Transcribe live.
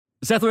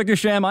Seth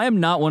Wickersham, I am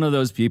not one of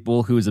those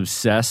people who is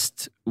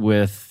obsessed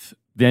with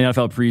the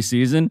NFL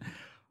preseason,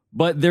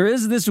 but there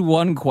is this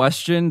one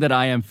question that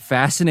I am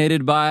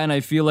fascinated by, and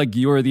I feel like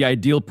you are the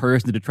ideal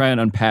person to try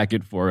and unpack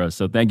it for us.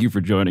 So thank you for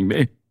joining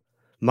me.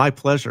 My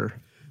pleasure.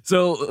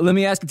 So let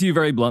me ask it to you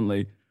very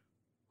bluntly.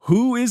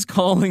 Who is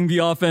calling the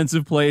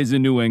offensive plays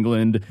in New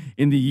England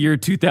in the year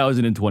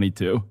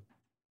 2022?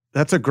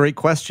 That's a great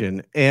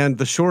question. And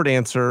the short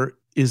answer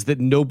is that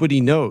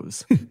nobody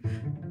knows.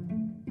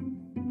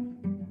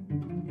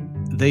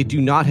 They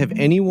do not have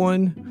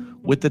anyone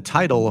with the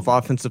title of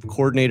offensive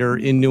coordinator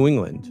in New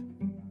England.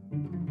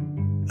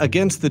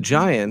 Against the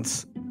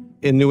Giants,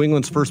 in New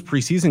England's first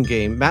preseason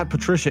game, Matt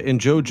Patricia and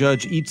Joe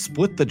Judge each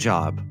split the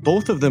job,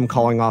 both of them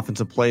calling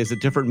offensive plays at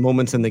different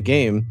moments in the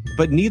game,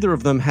 but neither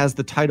of them has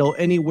the title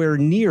anywhere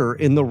near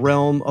in the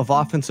realm of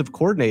offensive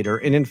coordinator.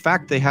 And in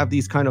fact, they have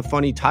these kind of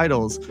funny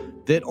titles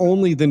that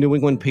only the New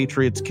England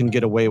Patriots can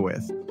get away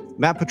with.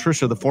 Matt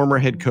Patricia, the former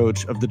head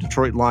coach of the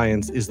Detroit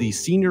Lions, is the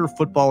senior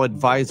football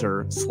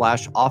advisor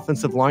 /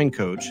 offensive line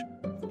coach.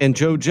 And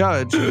Joe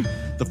Judge,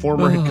 the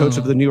former head coach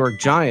of the New York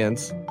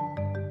Giants,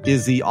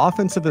 is the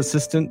offensive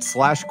assistant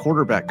 /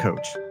 quarterback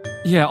coach.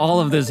 Yeah, all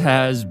of this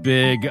has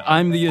big,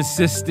 I'm the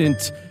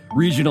assistant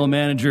regional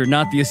manager,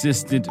 not the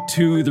assistant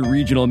to the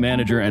regional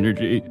manager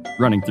energy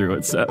running through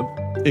it, Seth.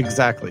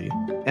 Exactly.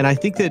 And I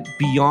think that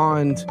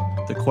beyond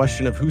the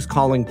question of who's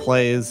calling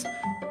plays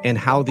and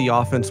how the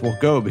offense will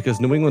go, because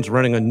New England's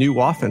running a new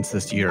offense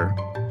this year,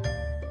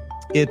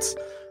 it's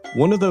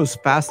one of those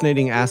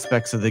fascinating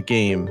aspects of the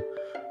game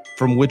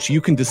from which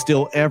you can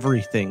distill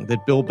everything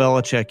that Bill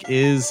Belichick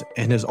is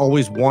and has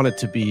always wanted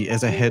to be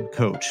as a head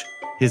coach.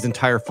 His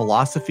entire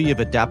philosophy of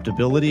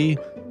adaptability,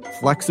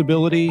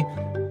 flexibility,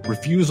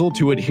 refusal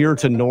to adhere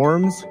to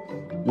norms,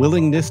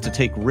 willingness to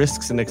take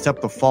risks and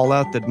accept the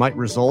fallout that might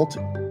result,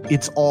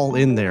 it's all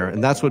in there.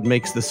 And that's what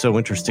makes this so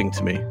interesting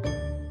to me.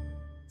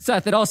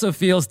 Seth, it also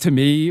feels to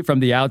me, from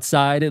the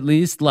outside at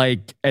least,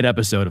 like an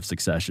episode of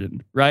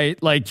Succession,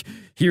 right? Like,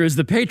 here's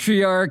the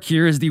patriarch,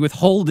 here's the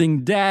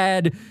withholding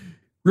dad,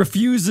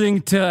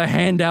 refusing to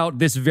hand out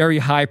this very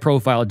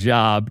high-profile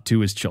job to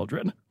his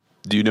children.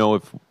 Do you know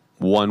if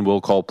one will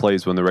call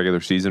plays when the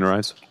regular season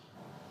arrives?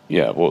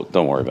 Yeah, well,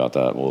 don't worry about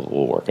that.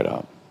 We'll work it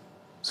out.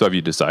 So have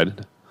you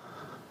decided?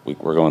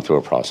 We're going through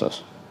a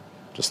process,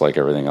 just like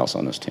everything else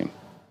on this team.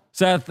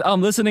 Seth,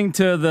 I'm listening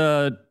to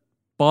the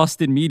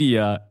Boston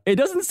media. It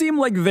doesn't seem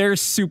like they're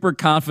super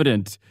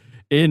confident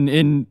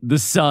in the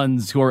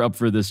Suns who are up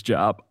for this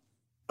job.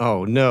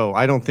 Oh, no,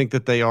 I don't think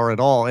that they are at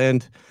all.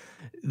 And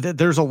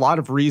there's a lot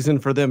of reason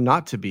for them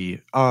not to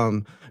be.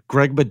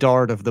 Greg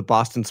Bedard of the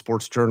Boston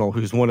Sports Journal,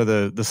 who's one of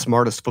the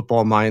smartest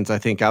football minds, I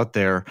think, out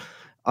there,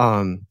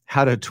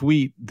 had a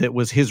tweet that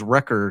was his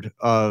record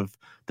of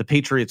the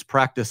Patriots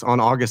practice on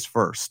August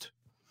 1st.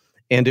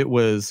 And it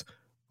was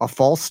a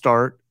false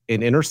start,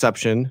 an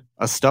interception,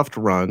 a stuffed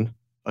run,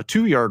 a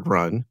 2-yard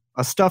run,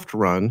 a stuffed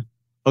run,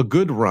 a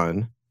good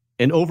run,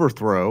 an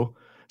overthrow,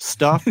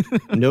 stuffed,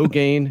 no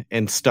gain,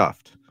 and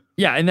stuffed.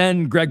 Yeah, and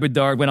then Greg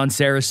Bedard went on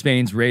Sarah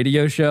Spain's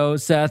radio show,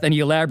 Seth, and he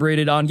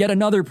elaborated on yet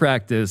another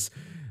practice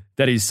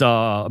that he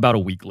saw about a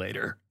week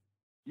later.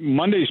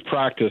 Monday's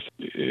practice,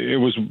 it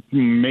was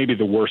maybe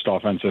the worst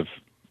offensive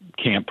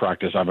camp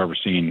practice I've ever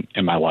seen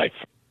in my life.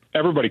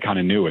 Everybody kind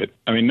of knew it.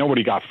 I mean,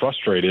 nobody got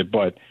frustrated,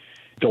 but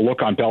the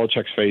look on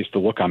Belichick's face, the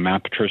look on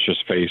Matt Patricia's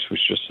face was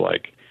just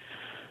like,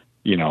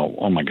 you know,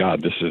 oh my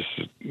God,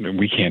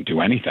 we can't do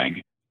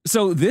anything.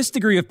 So this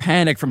degree of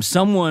panic from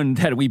someone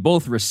that we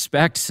both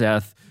respect,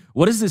 Seth,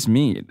 what does this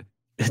mean?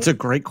 It's a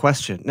great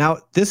question. Now,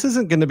 this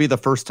isn't going to be the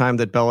first time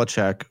that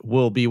Belichick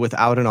will be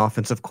without an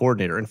offensive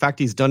coordinator. In fact,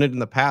 he's done it in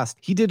the past.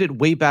 He did it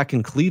way back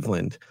in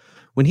Cleveland.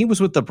 When he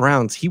was with the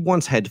Browns, he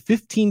once had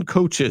 15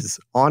 coaches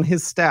on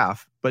his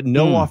staff, but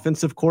no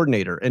offensive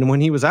coordinator. And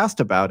when he was asked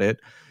about it,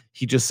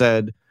 he just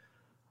said,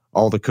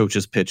 all the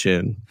coaches pitch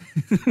in.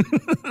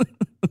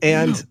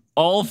 And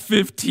all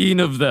 15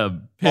 of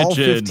them pitch in. All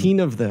 15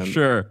 of them.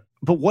 Sure.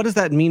 But what does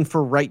that mean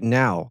for right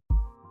now?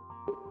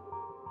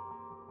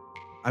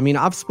 I mean,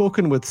 I've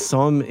spoken with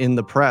some in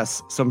the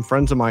press, some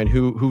friends of mine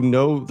who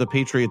know the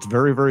Patriots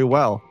very, very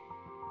well.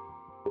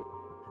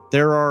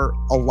 There are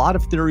a lot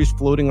of theories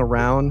floating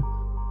around,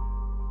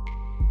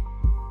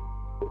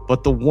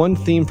 but the one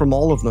theme from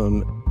all of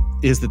them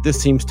is that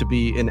this seems to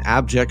be an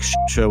abject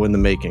show in the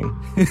making.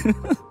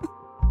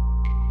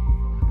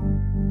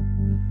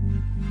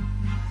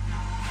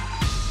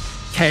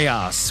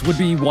 Chaos would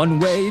be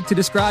one way to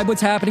describe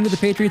what's happening with the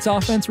Patriots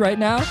offense right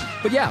now.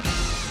 But yeah,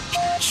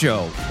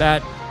 show,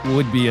 that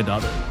would be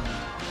another.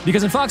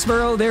 Because in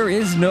Foxborough, there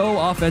is no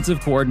offensive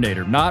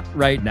coordinator, not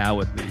right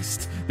now at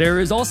least. There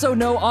is also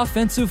no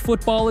offensive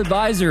football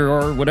advisor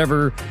or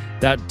whatever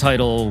that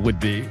title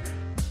would be.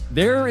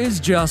 There is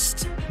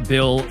just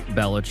Bill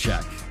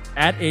Belichick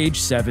at age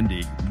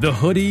 70, the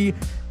hoodie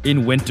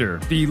in winter,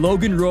 the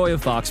Logan Roy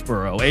of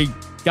Foxborough, a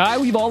guy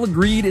we've all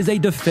agreed is a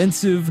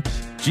defensive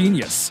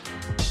genius,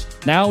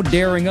 now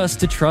daring us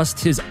to trust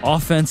his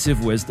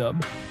offensive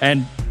wisdom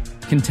and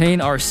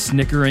contain our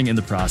snickering in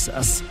the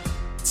process.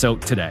 So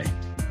today,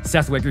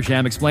 Seth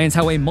Wickersham explains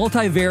how a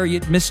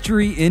multivariate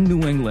mystery in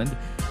New England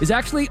is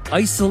actually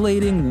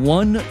isolating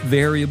one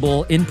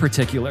variable in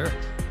particular,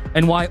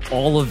 and why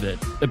all of it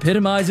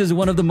epitomizes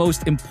one of the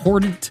most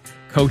important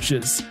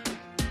coaches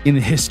in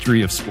the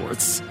history of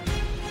sports.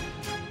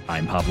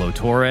 I'm Pablo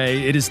Torre.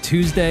 It is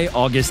Tuesday,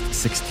 August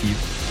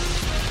 16th.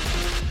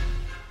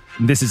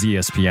 This is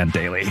ESPN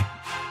Daily.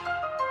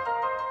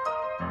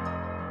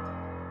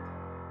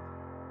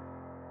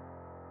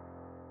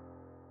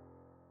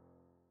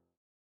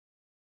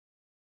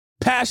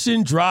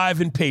 Passion,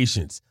 drive, and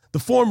patience. The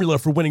formula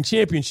for winning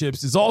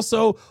championships is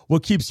also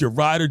what keeps your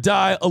ride or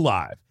die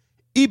alive.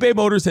 eBay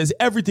Motors has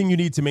everything you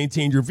need to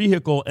maintain your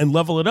vehicle and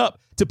level it up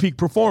to peak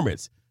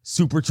performance.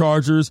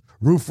 Superchargers,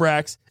 roof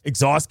racks,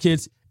 exhaust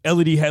kits,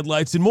 LED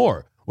headlights, and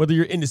more. Whether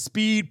you're into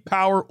speed,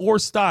 power, or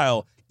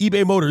style,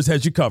 eBay Motors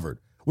has you covered.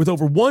 With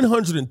over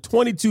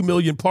 122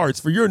 million parts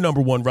for your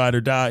number one ride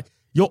or die,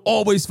 you'll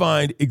always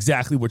find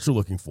exactly what you're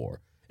looking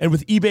for. And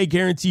with eBay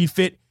Guaranteed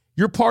Fit,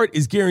 your part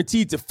is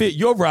guaranteed to fit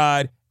your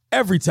ride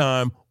every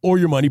time or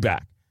your money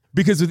back.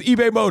 Because with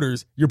eBay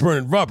Motors, you're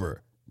burning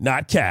rubber,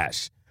 not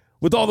cash.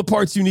 With all the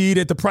parts you need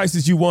at the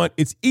prices you want,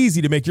 it's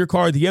easy to make your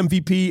car the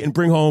MVP and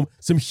bring home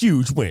some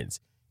huge wins.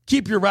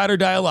 Keep your ride or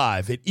die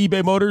alive at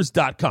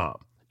ebaymotors.com.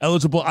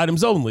 Eligible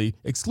items only.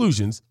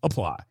 Exclusions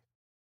apply.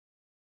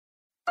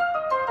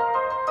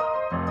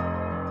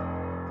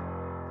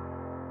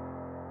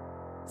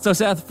 So,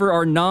 Seth, for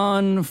our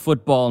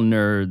non-football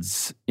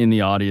nerds in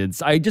the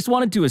audience, I just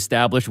wanted to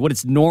establish what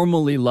it's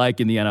normally like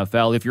in the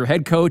NFL if your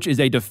head coach is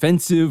a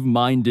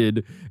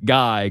defensive-minded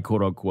guy,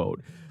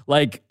 quote-unquote.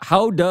 Like,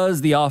 how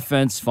does the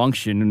offense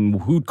function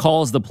and who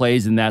calls the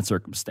plays in that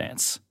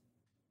circumstance?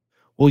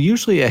 Well,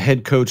 usually a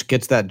head coach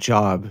gets that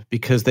job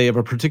because they have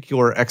a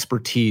particular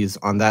expertise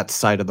on that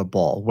side of the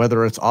ball,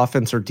 whether it's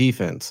offense or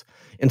defense.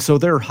 And so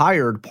they're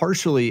hired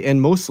partially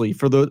and mostly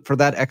for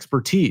that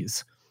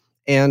expertise.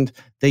 And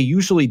they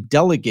usually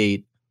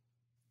delegate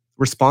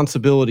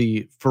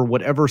responsibility for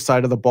whatever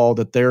side of the ball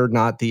that they're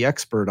not the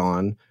expert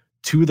on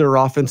to their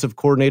offensive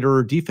coordinator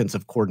or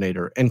defensive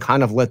coordinator and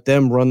kind of let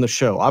them run the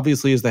show.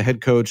 Obviously, as the head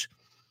coach,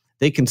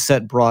 they can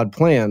set broad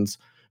plans,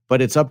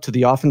 but it's up to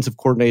the offensive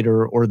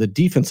coordinator or the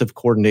defensive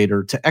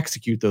coordinator to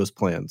execute those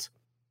plans.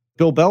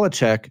 Bill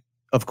Belichick,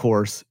 of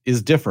course,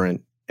 is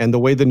different. And the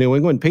way the New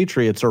England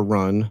Patriots are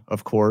run,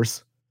 of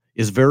course,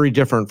 is very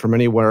different from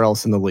anywhere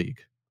else in the league.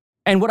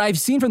 And what I've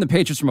seen from the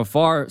Patriots from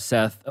afar,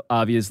 Seth,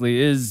 obviously,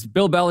 is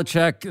Bill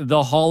Belichick,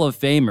 the Hall of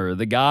Famer,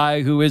 the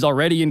guy who is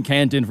already in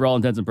Canton for all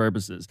intents and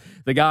purposes,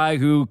 the guy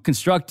who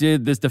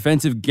constructed this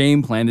defensive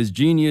game plan, this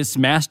genius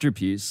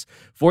masterpiece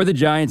for the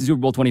Giants in Super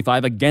Bowl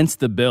 25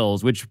 against the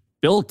Bills, which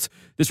built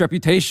this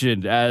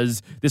reputation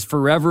as this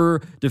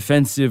forever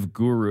defensive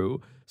guru.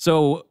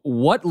 So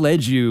what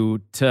led you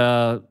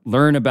to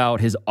learn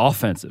about his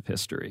offensive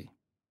history?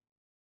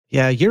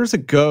 Yeah, years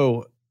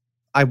ago,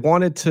 I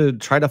wanted to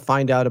try to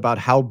find out about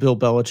how Bill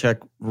Belichick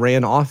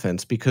ran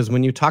offense, because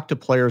when you talk to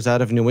players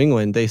out of New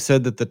England, they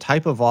said that the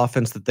type of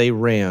offense that they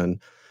ran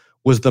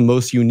was the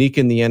most unique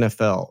in the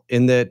NFL,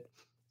 in that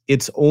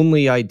its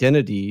only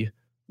identity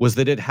was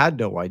that it had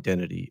no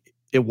identity.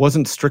 It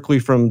wasn't strictly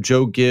from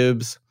Joe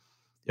Gibbs.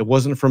 It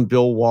wasn't from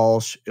Bill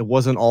Walsh. It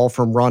wasn't all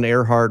from Ron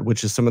Erhardt,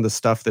 which is some of the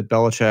stuff that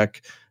Belichick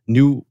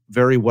knew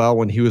very well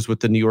when he was with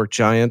the New York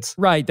Giants.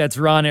 Right, that's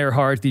Ron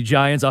Erhardt, the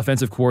Giants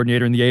offensive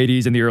coordinator in the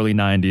 80s and the early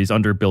 90s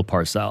under Bill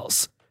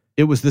Parcells.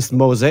 It was this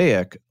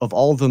mosaic of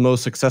all of the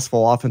most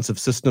successful offensive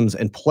systems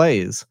and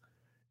plays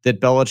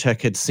that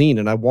Belichick had seen,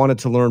 and I wanted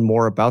to learn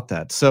more about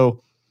that. So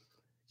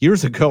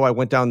years ago, I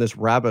went down this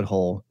rabbit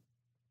hole,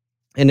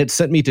 and it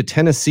sent me to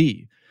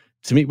Tennessee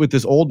to meet with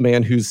this old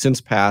man who's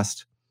since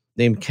passed,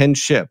 named Ken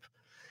Shipp.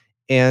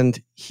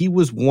 And he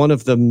was one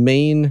of the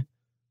main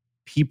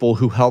people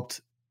who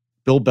helped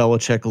Bill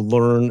Belichick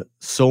learn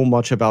so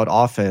much about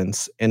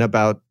offense and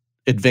about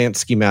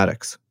advanced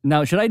schematics.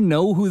 Now, should I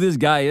know who this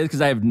guy is?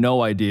 Because I have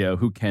no idea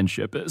who Ken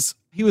Shipp is.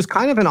 He was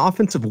kind of an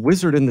offensive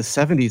wizard in the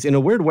 70s. In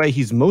a weird way,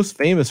 he's most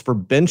famous for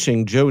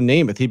benching Joe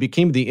Namath. He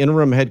became the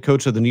interim head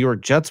coach of the New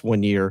York Jets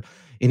one year,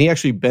 and he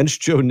actually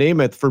benched Joe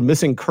Namath for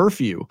missing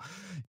curfew.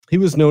 He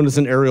was known as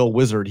an aerial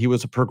wizard. He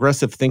was a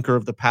progressive thinker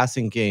of the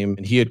passing game,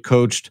 and he had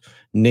coached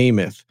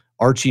Namath,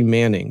 Archie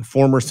Manning,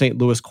 former St.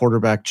 Louis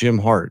quarterback Jim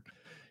Hart.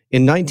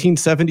 In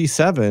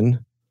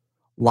 1977,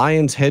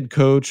 Lions head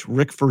coach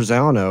Rick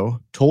Farzano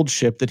told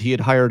Shipp that he had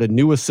hired a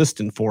new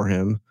assistant for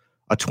him,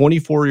 a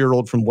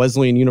 24-year-old from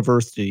Wesleyan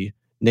University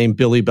named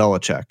Billy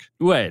Belichick.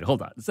 Wait,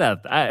 hold on.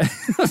 Seth,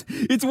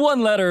 it's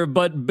one letter,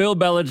 but Bill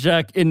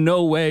Belichick in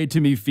no way to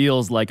me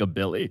feels like a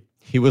Billy.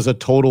 He was a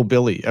total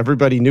Billy.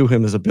 Everybody knew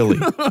him as a Billy.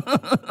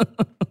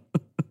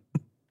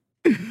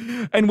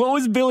 And what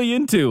was Billy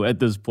into at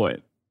this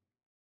point?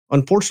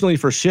 Unfortunately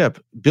for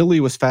Shipp, Billy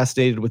was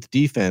fascinated with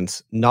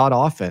defense, not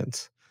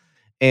offense.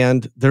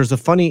 And there's a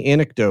funny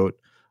anecdote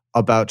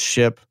about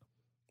Shipp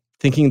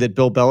thinking that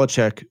Bill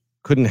Belichick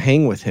couldn't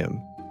hang with him.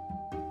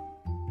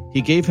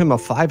 He gave him a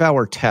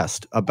 5-hour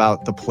test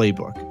about the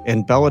playbook,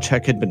 and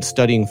Belichick had been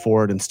studying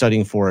for it.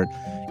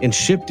 And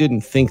Shipp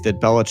didn't think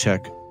that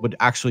Belichick would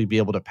actually be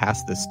able to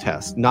pass this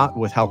test, not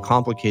with how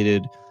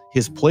complicated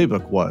his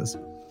playbook was.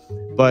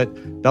 But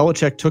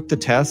Belichick took the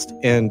test,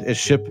 and as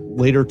Shipp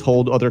later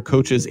told other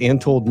coaches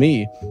and told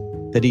me,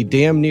 that he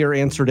damn near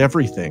answered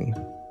everything.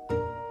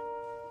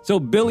 So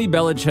Billy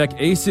Belichick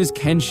aces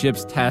Ken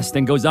Shipp's test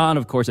and goes on,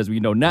 of course, as we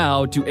know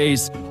now, to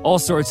ace all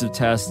sorts of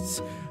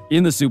tests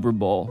in the Super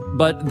Bowl.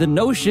 But the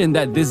notion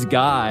that this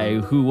guy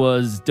who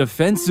was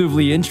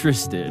defensively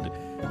interested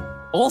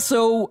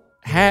also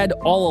had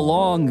all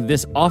along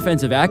this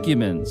offensive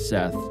acumen,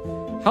 Seth,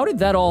 how did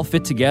that all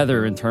fit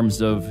together in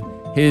terms of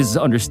his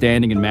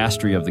understanding and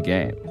mastery of the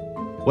game?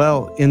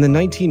 Well, in the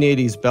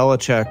 1980s,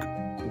 Belichick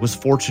was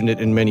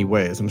fortunate in many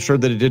ways. I'm sure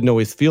that it didn't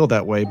always feel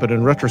that way, but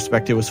in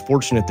retrospect, it was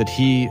fortunate that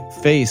he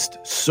faced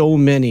so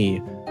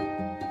many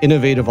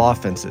innovative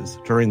offenses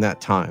during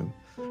that time.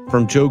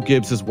 From Joe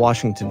Gibbs'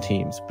 Washington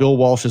teams, Bill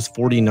Walsh's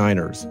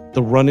 49ers,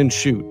 the run and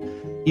shoot,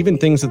 even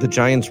things that the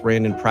Giants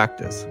ran in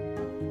practice.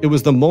 It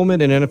was the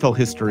moment in NFL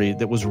history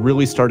that was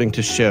really starting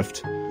to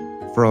shift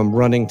from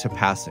running to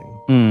passing.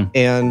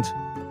 And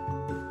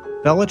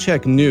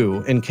Belichick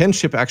knew, and Ken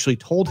Shipp actually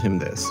told him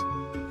this,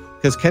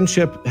 because Ken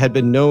Shipp had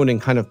been known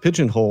and kind of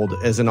pigeonholed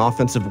as an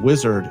offensive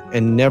wizard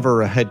and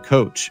never a head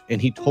coach.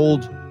 And he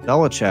told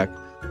Belichick,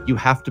 you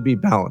have to be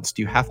balanced.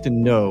 You have to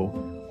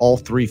know all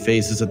three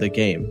phases of the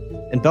game.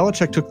 And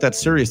Belichick took that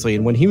seriously.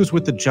 And when he was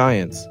with the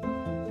Giants,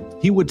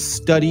 he would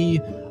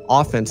study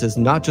offenses,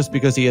 not just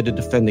because he had to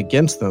defend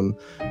against them,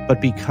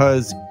 but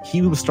because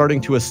he was starting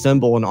to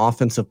assemble an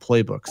offensive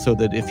playbook so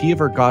that if he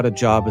ever got a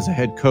job as a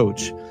head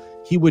coach,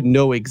 he would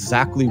know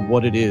exactly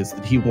what it is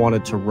that he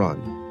wanted to run.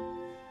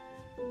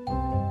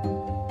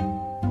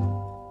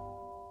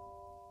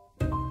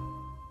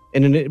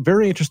 And in a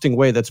very interesting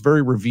way, that's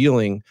very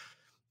revealing,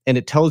 and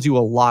it tells you a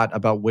lot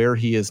about where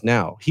he is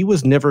now. He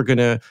was never going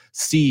to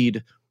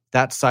cede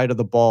that side of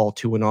the ball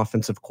to an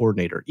offensive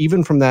coordinator.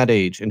 Even from that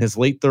age, in his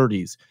late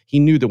 30s, he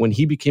knew that when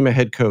he became a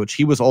head coach,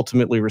 he was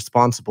ultimately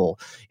responsible,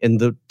 and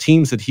the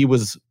teams that he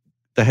was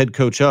the head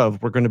coach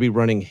of were going to be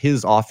running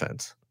his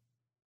offense.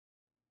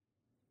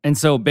 And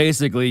so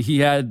basically, he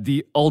had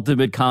the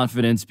ultimate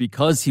confidence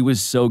because he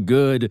was so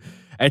good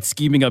at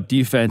scheming up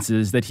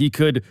defenses that he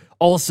could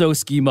also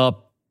scheme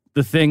up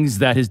the things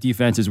that his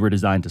defenses were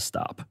designed to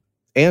stop.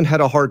 And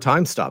had a hard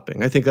time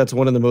stopping. I think that's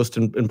one of the most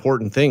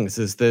important things,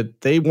 is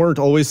that they weren't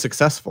always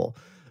successful,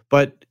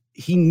 but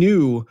he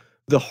knew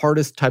the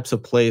hardest types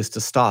of plays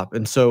to stop.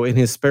 And so in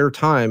his spare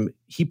time,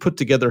 he put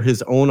together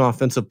his own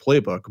offensive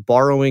playbook,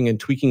 borrowing and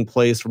tweaking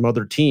plays from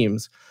other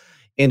teams,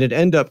 and it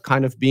ended up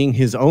kind of being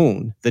his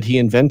own that he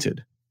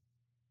invented.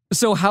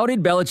 So how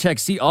did Belichick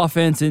see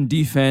offense and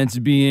defense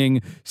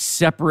being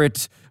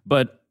separate,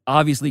 but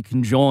obviously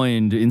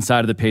conjoined inside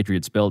of the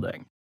Patriots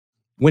building?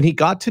 When he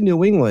got to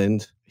New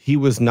England, he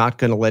was not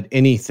going to let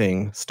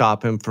anything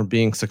stop him from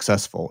being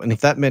successful. And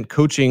if that meant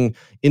coaching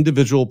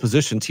individual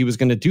positions, he was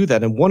going to do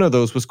that. And one of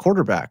those was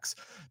quarterbacks.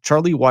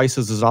 Charlie Weis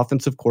was his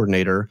offensive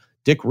coordinator.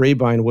 Dick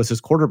Rehbein was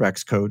his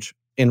quarterbacks coach.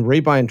 And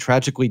Rehbein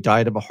tragically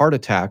died of a heart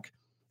attack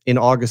in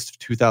August of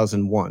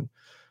 2001.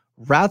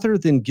 Rather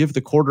than give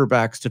the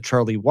quarterbacks to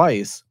Charlie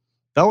Weis,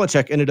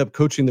 Belichick ended up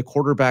coaching the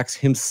quarterbacks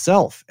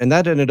himself, and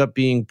that ended up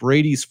being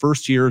Brady's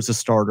first year as a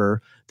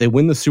starter. They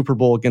win the Super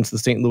Bowl against the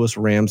St. Louis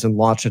Rams and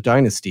launch a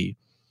dynasty.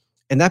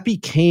 And that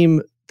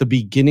became the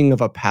beginning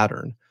of a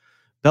pattern.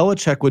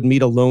 Belichick would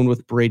meet alone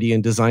with Brady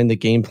and design the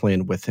game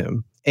plan with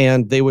him,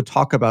 and they would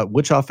talk about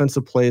which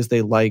offensive plays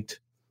they liked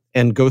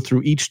and go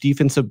through each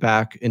defensive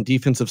back and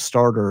defensive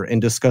starter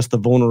and discuss the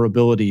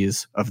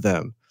vulnerabilities of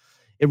them.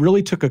 It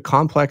really took a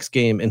complex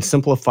game and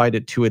simplified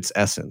it to its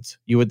essence.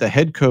 You had the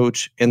head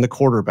coach and the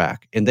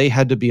quarterback, and they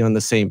had to be on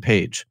the same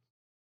page.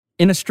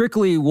 In a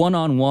strictly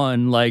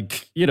one-on-one,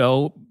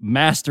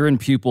 master and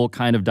pupil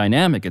kind of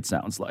dynamic, it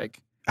sounds like.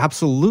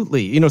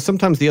 Absolutely.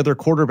 Sometimes the other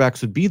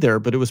quarterbacks would be there,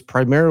 but it was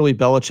primarily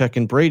Belichick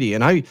and Brady.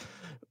 And I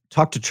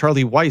talked to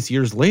Charlie Weis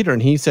years later,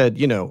 and he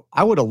said,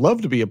 I would have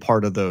loved to be a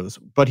part of those,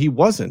 but he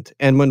wasn't.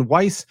 And when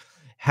Weis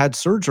had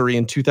surgery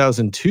in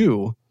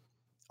 2002,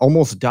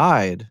 almost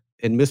died,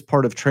 and missed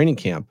part of training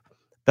camp,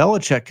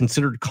 Belichick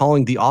considered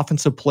calling the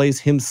offensive plays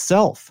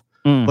himself,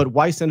 but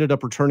Weis ended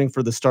up returning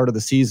for the start of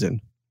the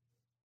season.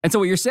 And so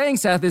what you're saying,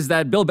 Seth, is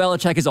that Bill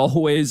Belichick has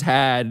always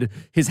had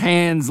his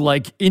hands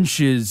like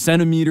inches,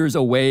 centimeters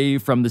away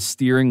from the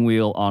steering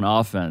wheel on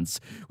offense,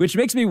 which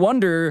makes me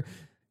wonder,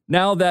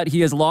 now that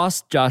he has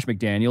lost Josh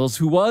McDaniels,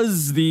 who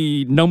was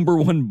the number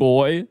one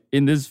boy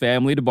in this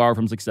family, to borrow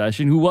from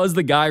Succession, who was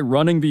the guy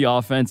running the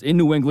offense in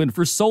New England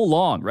for so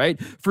long,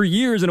 right? For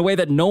years in a way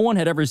that no one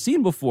had ever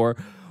seen before.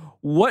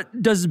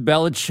 What does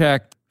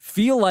Belichick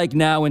feel like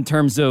now in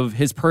terms of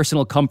his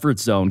personal comfort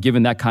zone,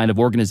 given that kind of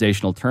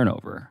organizational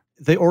turnover?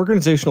 The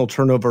organizational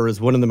turnover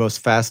is one of the most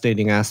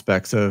fascinating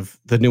aspects of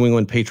the New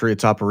England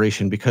Patriots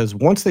operation, because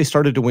once they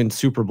started to win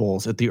Super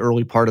Bowls at the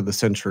early part of the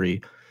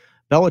century,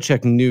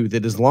 Belichick knew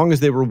that as long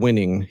as they were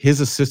winning,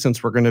 his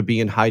assistants were going to be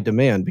in high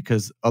demand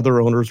because other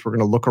owners were going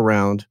to look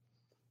around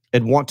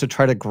and want to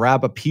try to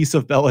grab a piece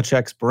of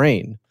Belichick's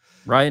brain.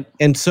 Right.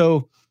 And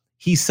so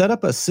he set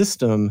up a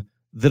system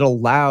that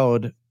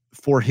allowed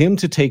for him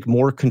to take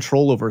more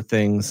control over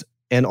things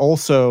and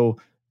also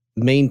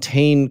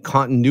maintain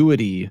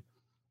continuity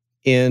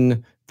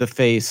in the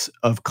face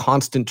of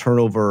constant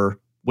turnover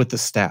with the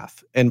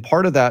staff. And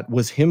part of that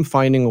was him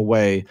finding a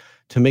way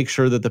to make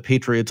sure that the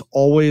Patriots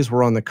always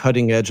were on the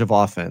cutting edge of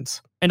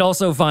offense. And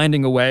also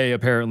finding a way,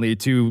 apparently,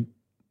 to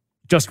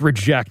just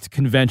reject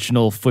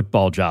conventional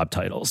football job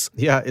titles.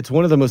 Yeah, it's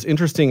one of the most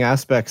interesting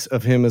aspects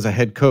of him as a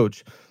head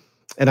coach.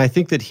 And I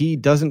think that he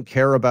doesn't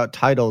care about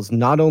titles,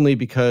 not only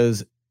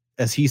because,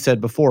 as he said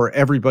before,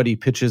 everybody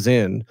pitches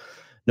in,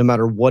 no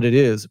matter what it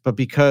is, but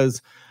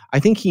because I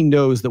think he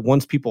knows that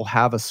once people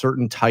have a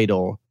certain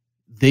title,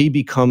 they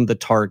become the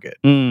target.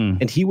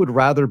 And he would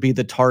rather be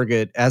the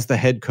target as the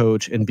head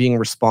coach and being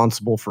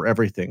responsible for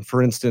everything.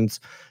 For instance,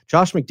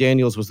 Josh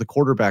McDaniels was the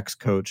quarterback's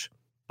coach,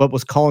 but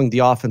was calling the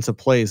offensive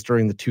plays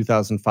during the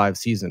 2005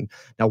 season.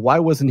 Now, why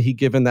wasn't he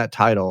given that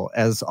title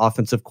as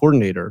offensive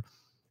coordinator?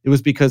 It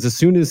was because as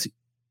soon as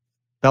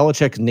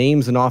Belichick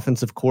names an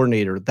offensive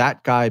coordinator,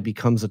 that guy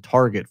becomes a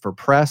target for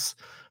press,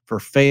 for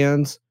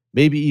fans,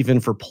 maybe even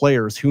for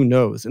players, who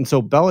knows? And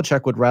so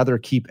Belichick would rather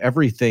keep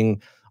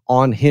everything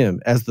on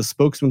him as the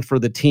spokesman for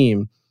the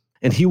team,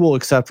 and he will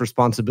accept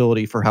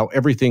responsibility for how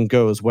everything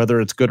goes, whether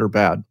it's good or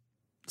bad.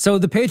 So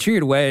the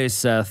Patriot way,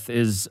 Seth,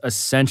 is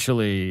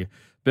essentially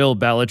Bill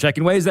Belichick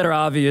in ways that are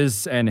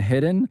obvious and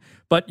hidden,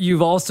 but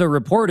you've also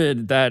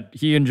reported that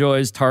he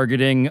enjoys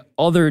targeting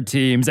other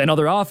teams and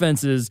other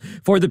offenses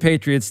for the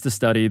Patriots to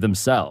study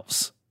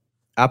themselves.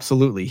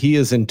 Absolutely. He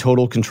is in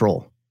total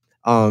control.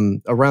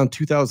 Around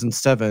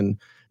 2007,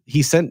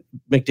 he sent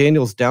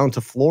McDaniels down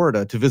to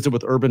Florida to visit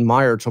with Urban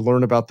Meyer to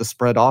learn about the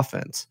spread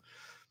offense.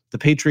 The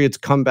Patriots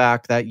come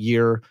back that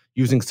year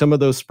using some of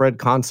those spread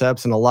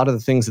concepts and a lot of the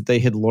things that they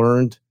had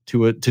learned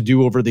to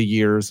do over the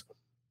years.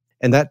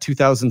 And that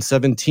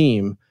 2007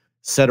 team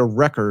set a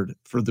record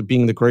for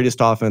being the greatest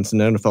offense in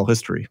NFL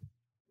history.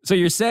 So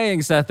you're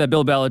saying, Seth, that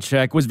Bill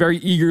Belichick was very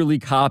eagerly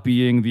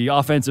copying the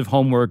offensive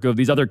homework of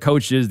these other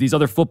coaches, these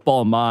other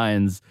football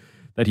minds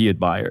that he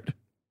admired.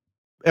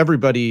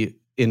 Everybody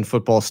in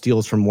football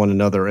steals from one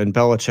another, and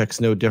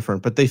Belichick's no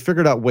different. But they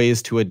figured out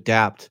ways to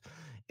adapt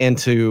and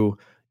to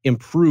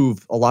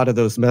improve a lot of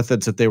those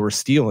methods that they were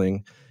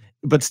stealing.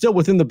 But still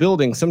within the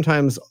building,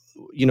 sometimes,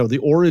 the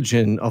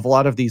origin of a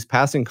lot of these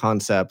passing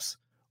concepts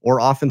or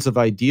offensive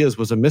ideas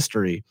was a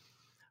mystery.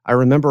 I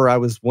remember I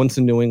was once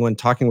in New England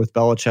talking with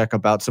Belichick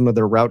about some of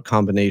their route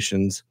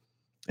combinations,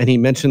 and he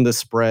mentioned the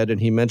spread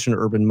and he mentioned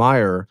Urban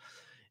Meyer.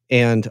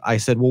 And I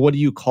said, well, what do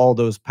you call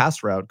those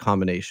pass route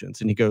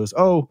combinations? And he goes,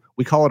 oh,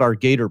 we call it our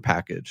Gator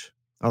package.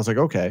 I was like,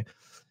 okay.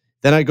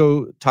 Then I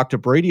go talk to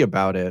Brady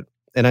about it,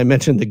 and I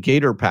mentioned the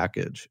Gator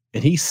package,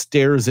 and he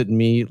stares at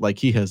me like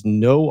he has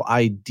no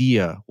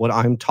idea what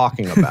I'm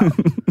talking about.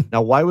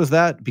 Now, why was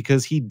that?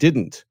 Because he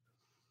didn't.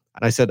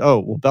 And I said, oh,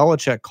 well,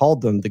 Belichick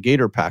called them the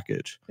Gator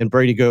package. And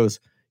Brady goes,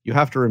 you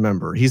have to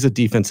remember, he's a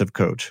defensive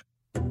coach.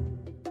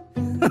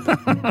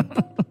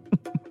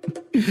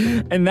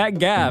 And that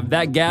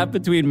gap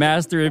between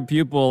master and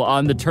pupil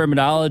on the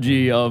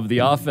terminology of the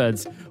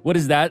offense, what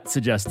does that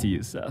suggest to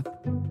you, Seth?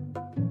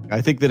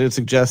 I think that it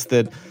suggests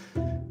that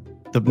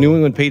the New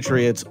England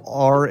Patriots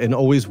are and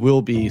always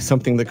will be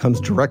something that comes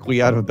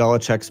directly out of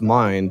Belichick's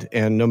mind.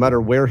 And no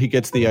matter where he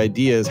gets the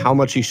ideas, how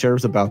much he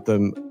shares about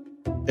them,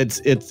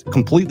 it's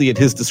completely at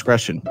his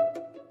discretion.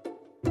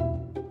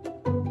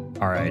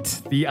 All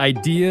right. The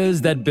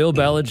ideas that Bill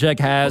Belichick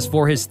has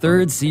for his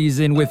third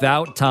season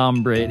without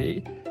Tom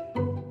Brady.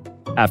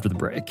 After the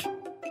break.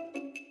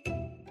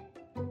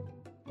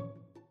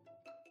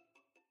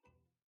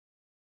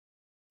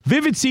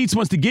 Vivid Seats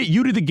wants to get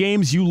you to the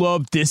games you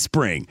love this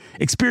spring.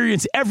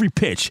 Experience every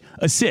pitch,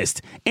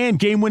 assist, and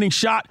game-winning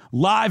shot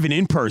live and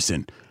in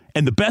person.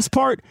 And the best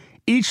part?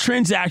 Each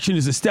transaction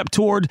is a step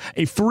toward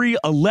a free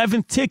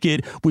 11th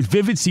ticket with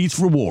Vivid Seats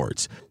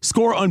rewards.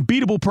 Score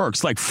unbeatable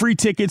perks like free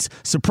tickets,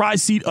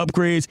 surprise seat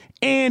upgrades,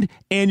 and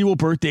annual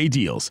birthday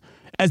deals.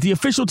 As the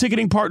official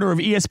ticketing partner of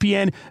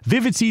ESPN,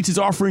 Vivid Seats is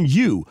offering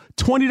you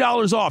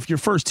 $20 off your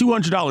first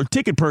 $200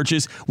 ticket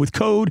purchase with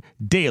code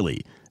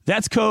DAILY.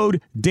 That's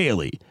code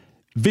DAILY.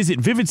 Visit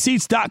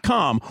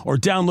vividseats.com or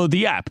download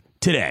the app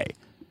today.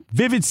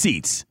 Vivid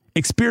Seats.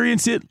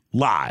 Experience it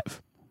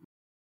live.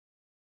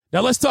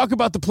 Now let's talk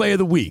about the play of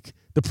the week.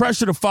 The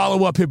pressure to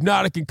follow up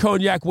Hypnotic and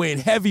Cognac weighing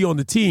heavy on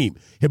the team.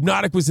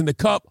 Hypnotic was in the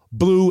cup,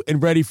 blue,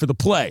 and ready for the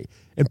play.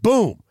 And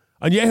boom,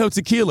 Añejo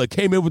Tequila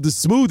came in with the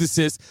smooth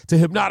assist to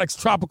Hypnotic's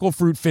tropical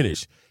fruit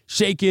finish.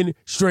 Shaken,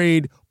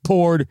 strained,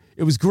 poured.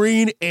 It was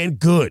green and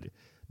good.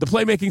 The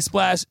playmaking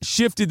splash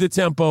shifted the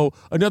tempo.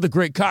 Another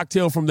great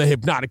cocktail from the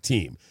Hypnotic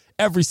team.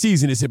 Every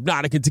season is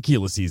Hypnotic and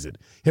Tequila season.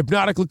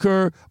 Hypnotic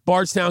Liqueur,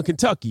 Bardstown,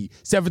 Kentucky.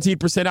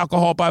 17%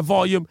 alcohol by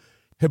volume.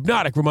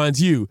 Hypnotic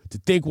reminds you to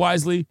think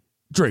wisely,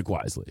 drink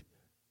wisely.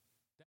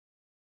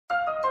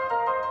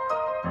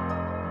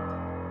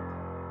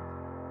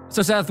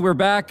 So, Seth, we're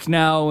back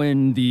now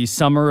in the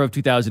summer of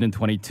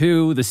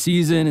 2022. The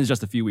season is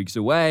just a few weeks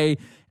away.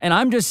 And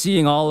I'm just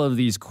seeing all of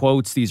these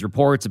quotes, these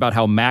reports about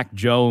how Mac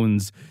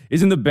Jones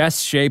is in the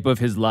best shape of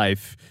his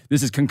life.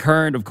 This is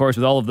concurrent, of course,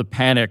 with all of the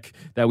panic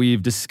that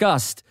we've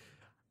discussed.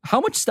 How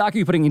much stock are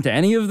you putting into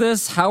any of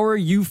this? How are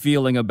you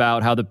feeling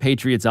about how the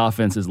Patriots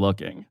offense is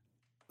looking?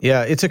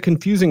 Yeah, it's a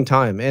confusing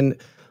time. And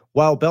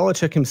while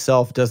Belichick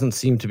himself doesn't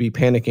seem to be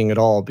panicking at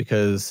all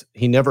because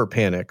he never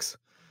panics,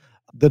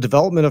 the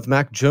development of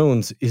Mac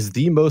Jones is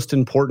the most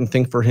important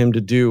thing for him to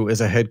do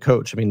as a head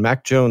coach. I mean,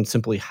 Mac Jones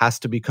simply has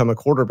to become a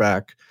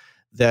quarterback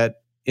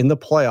that in the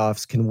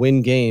playoffs can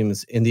win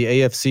games in the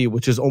AFC,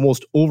 which is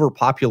almost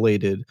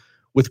overpopulated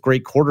with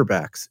great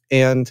quarterbacks.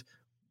 And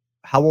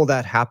how will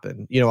that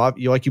happen? You know,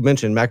 like you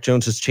mentioned, Mac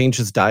Jones has changed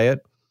his diet.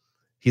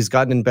 He's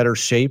gotten in better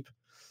shape.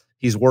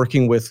 He's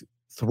working with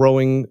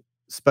throwing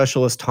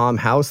specialist Tom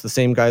House, the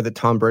same guy that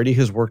Tom Brady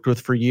has worked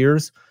with for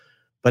years.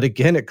 But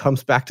again, it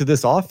comes back to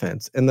this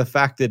offense and the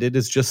fact that it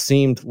has just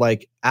seemed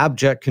like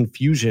abject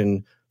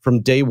confusion from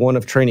day one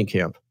of training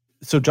camp.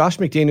 So Josh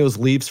McDaniels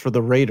leaves for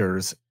the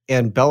Raiders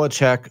and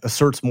Belichick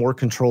asserts more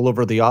control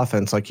over the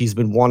offense like he's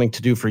been wanting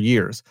to do for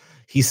years.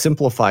 He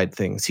simplified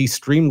things. He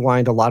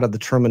streamlined a lot of the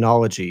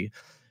terminology.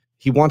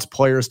 He wants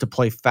players to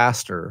play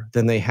faster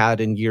than they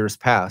had in years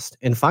past.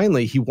 And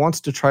finally, he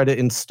wants to try to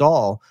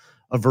install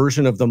a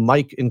version of the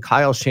Mike and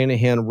Kyle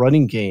Shanahan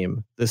running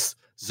game, this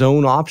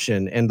zone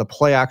option and the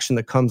play action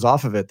that comes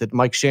off of it that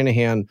Mike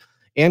Shanahan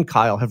and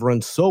Kyle have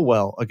run so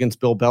well against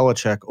Bill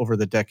Belichick over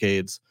the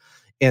decades.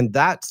 And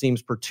that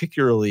seems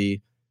particularly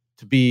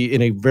to be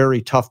in a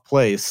very tough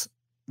place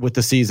with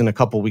the season a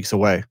couple weeks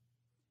away.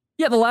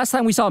 Yeah, the last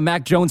time we saw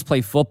Mac Jones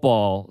play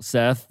football,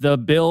 Seth, the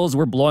Bills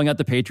were blowing out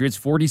the Patriots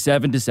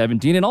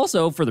 47-17. And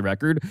also, for the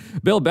record,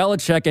 Bill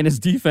Belichick and his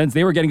defense,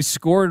 they were getting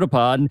scored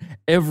upon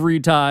every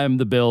time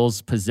the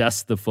Bills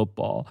possessed the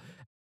football.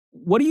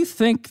 What do you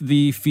think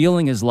the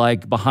feeling is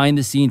like behind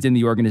the scenes in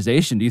the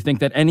organization? Do you think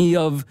that any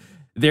of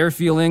their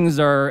feelings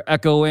are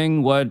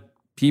echoing what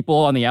people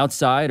on the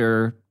outside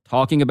are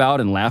talking about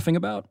and laughing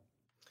about?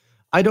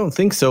 I don't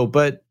think so,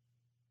 but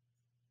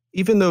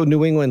even though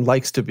New England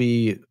likes to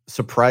be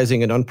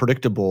surprising and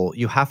unpredictable,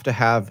 you have to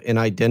have an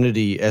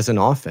identity as an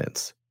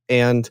offense.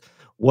 And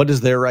what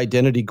is their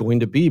identity going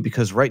to be?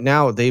 Because right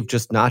now they've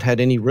just not had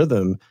any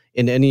rhythm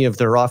in any of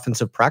their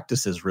offensive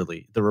practices,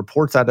 really. The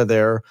reports out of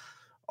there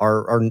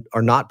are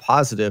not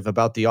positive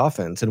about the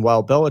offense. And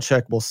while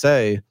Belichick will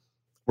say,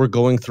 we're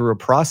going through a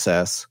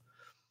process,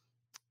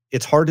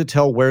 it's hard to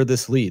tell where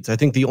this leads. I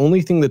think the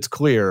only thing that's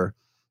clear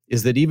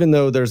is that even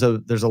though there's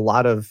a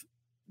lot of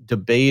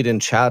debate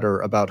and chatter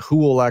about who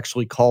will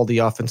actually call the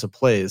offensive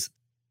plays,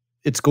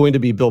 it's going to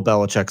be Bill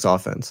Belichick's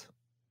offense.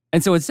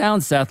 And so it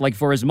sounds, Seth, like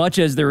for as much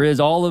as there is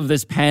all of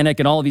this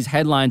panic and all of these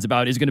headlines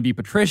about is going to be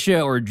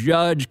Patricia or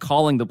Judge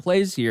calling the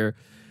plays here,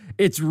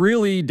 it's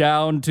really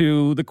down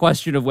to the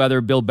question of whether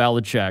Bill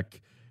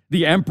Belichick,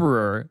 the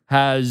emperor,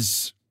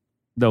 has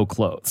no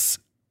clothes.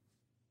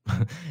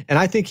 And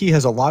I think he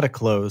has a lot of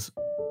clothes.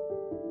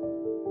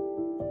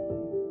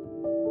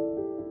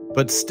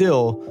 But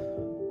still,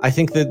 I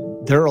think that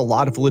there are a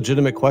lot of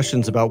legitimate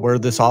questions about where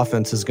this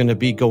offense is going to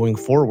be going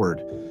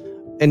forward.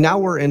 And now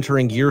we're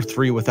entering year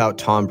 3 without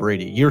Tom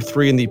Brady, year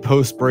 3 in the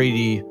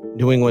post-Brady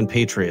New England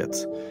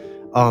Patriots.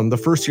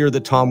 The first year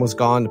that Tom was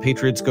gone, the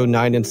Patriots go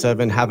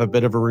 9-7, have a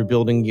bit of a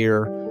rebuilding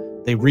year.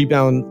 They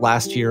rebound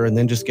last year and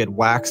then just get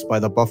waxed by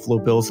the Buffalo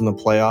Bills in the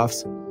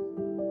playoffs.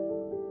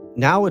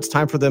 Now it's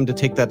time for them to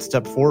take that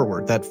step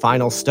forward, that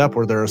final step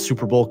where they're a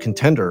Super Bowl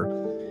contender.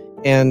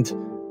 And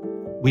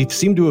we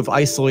seem to have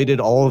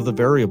isolated all of the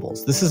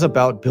variables. This is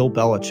about Bill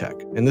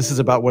Belichick, and this is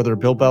about whether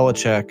Bill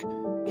Belichick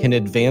can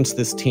advance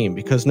this team,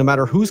 because no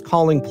matter who's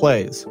calling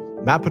plays,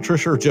 Matt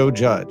Patricia or Joe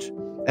Judge,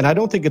 and I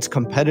don't think it's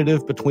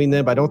competitive between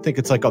them. I don't think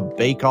it's like a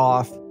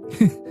bake-off.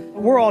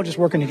 We're all just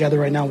working together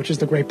right now, which is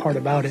the great part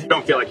about it. You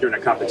don't feel like you're in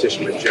a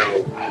competition with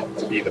Joe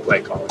to be the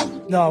play caller?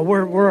 No,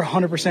 we're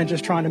 100%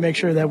 just trying to make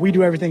sure that we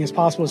do everything as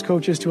possible as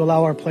coaches to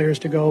allow our players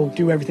to go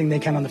do everything they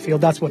can on the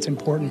field. That's what's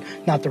important,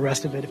 not the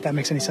rest of it, if that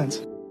makes any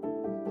sense.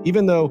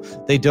 Even though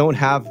they don't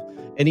have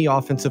any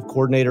offensive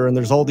coordinator and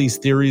there's all these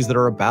theories that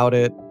are about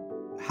it,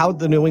 how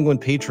the New England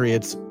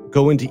Patriots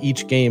go into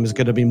each game is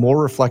going to be more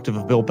reflective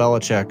of Bill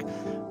Belichick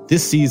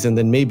this season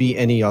than maybe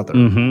any other.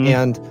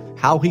 And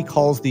how he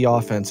calls the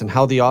offense and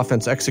how the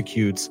offense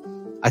executes,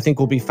 I think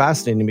will be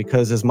fascinating,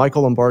 because as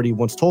Michael Lombardi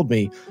once told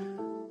me,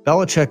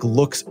 Belichick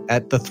looks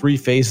at the 3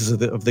 phases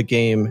of the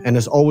game and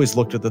has always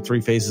looked at the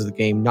 3 phases of the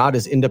game, not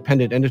as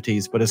independent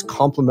entities, but as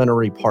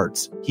complementary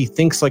parts. He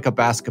thinks like a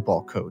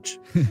basketball coach.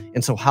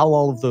 And so how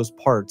all of those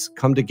parts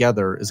come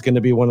together is going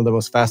to be one of the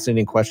most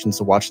fascinating questions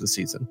to watch this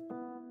season.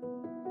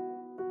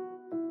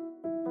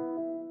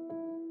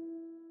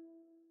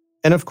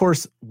 And of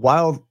course,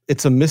 while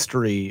it's a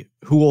mystery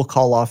who will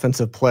call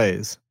offensive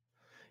plays,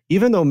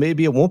 even though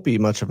maybe it won't be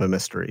much of a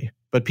mystery,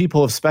 but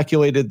people have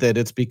speculated that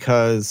it's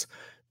because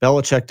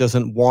Belichick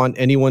doesn't want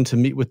anyone to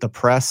meet with the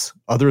press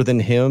other than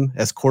him,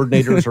 as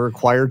coordinators are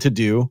required to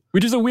do.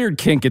 Which is a weird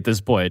kink at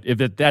this point, if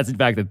that's in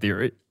fact the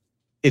theory.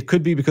 It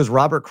could be because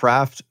Robert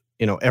Kraft,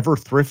 ever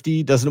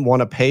thrifty, doesn't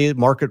want to pay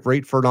market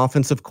rate for an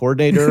offensive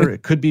coordinator.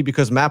 It could be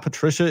because Matt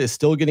Patricia is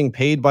still getting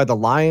paid by the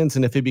Lions,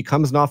 and if he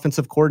becomes an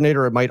offensive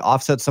coordinator, it might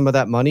offset some of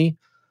that money.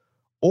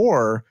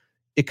 Or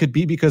it could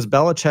be because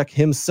Belichick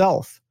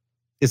himself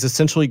is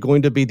essentially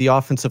going to be the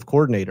offensive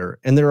coordinator.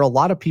 And there are a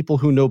lot of people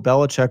who know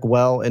Belichick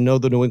well and know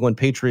the New England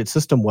Patriots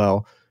system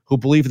well who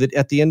believe that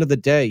at the end of the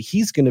day,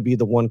 he's going to be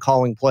the one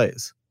calling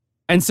plays.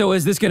 And so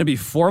is this going to be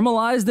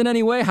formalized in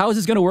any way? How is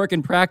this going to work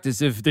in practice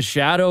if the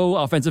shadow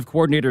offensive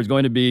coordinator is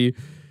going to be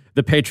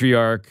the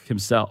patriarch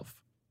himself?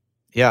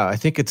 Yeah, I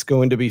think it's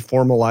going to be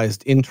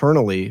formalized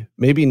internally,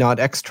 maybe not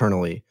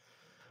externally.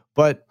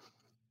 But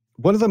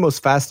one of the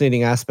most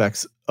fascinating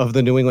aspects of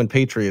the New England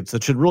Patriots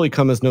that should really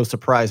come as no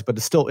surprise, but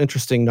it's still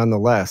interesting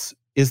nonetheless,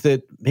 is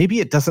that maybe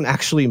it doesn't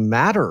actually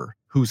matter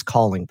who's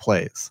calling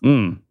plays.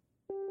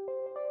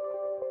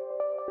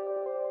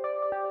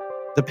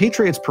 The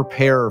Patriots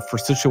prepare for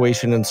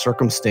situation and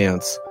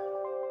circumstance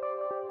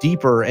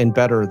deeper and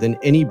better than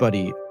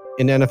anybody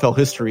in NFL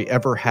history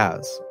ever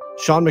has.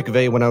 Sean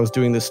McVay, when I was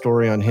doing this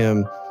story on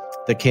him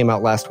that came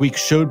out last week,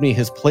 showed me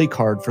his play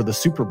card for the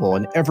Super Bowl,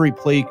 and every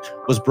play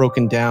was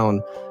broken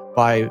down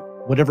by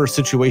whatever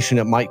situation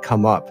it might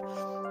come up.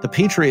 The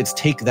Patriots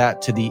take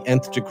that to the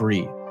nth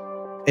degree.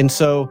 And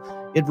so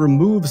it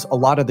removes a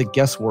lot of the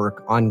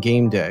guesswork on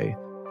game day.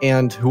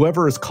 And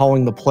whoever is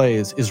calling the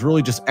plays is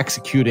really just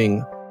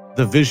executing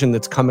the vision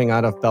that's coming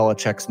out of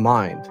Belichick's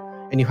mind.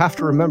 And you have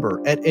to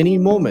remember, at any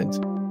moment,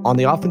 on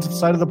the offensive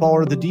side of the ball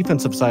or the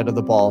defensive side of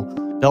the ball,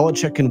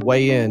 Belichick can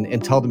weigh in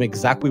and tell them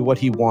exactly what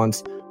he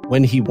wants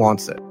when he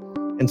wants it.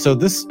 And so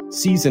this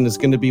season is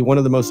going to be one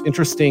of the most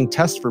interesting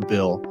tests for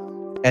Bill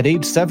at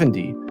age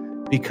 70,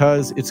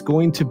 because it's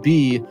going to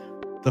be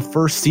the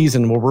first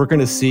season where we're going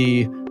to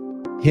see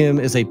him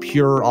as a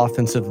pure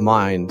offensive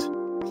mind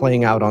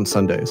playing out on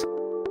Sundays.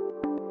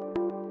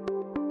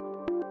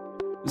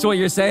 So what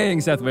you're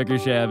saying, Seth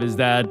Wickersham, is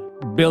that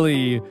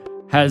Billy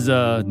has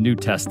a new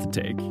test to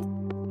take.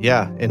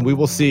 Yeah, and we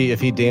will see if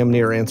he damn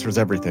near answers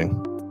everything.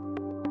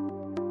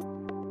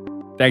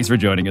 Thanks for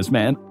joining us,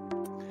 man.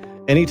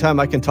 Anytime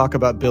I can talk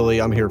about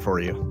Billy, I'm here for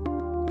you.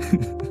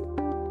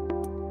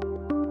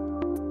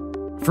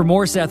 For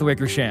more Seth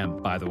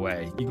Wickersham, by the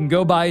way, you can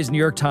go buy his New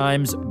York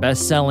Times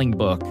best-selling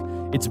book,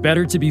 It's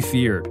Better to Be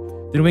Feared,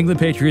 The New England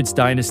Patriots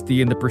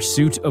Dynasty and the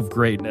Pursuit of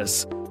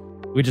Greatness,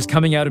 which is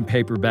coming out in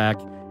paperback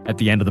at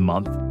the end of the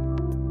month.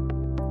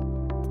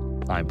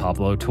 I'm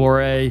Pablo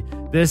Torre.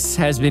 This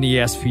has been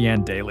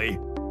ESPN Daily.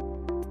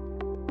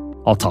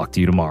 I'll talk to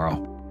you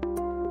tomorrow.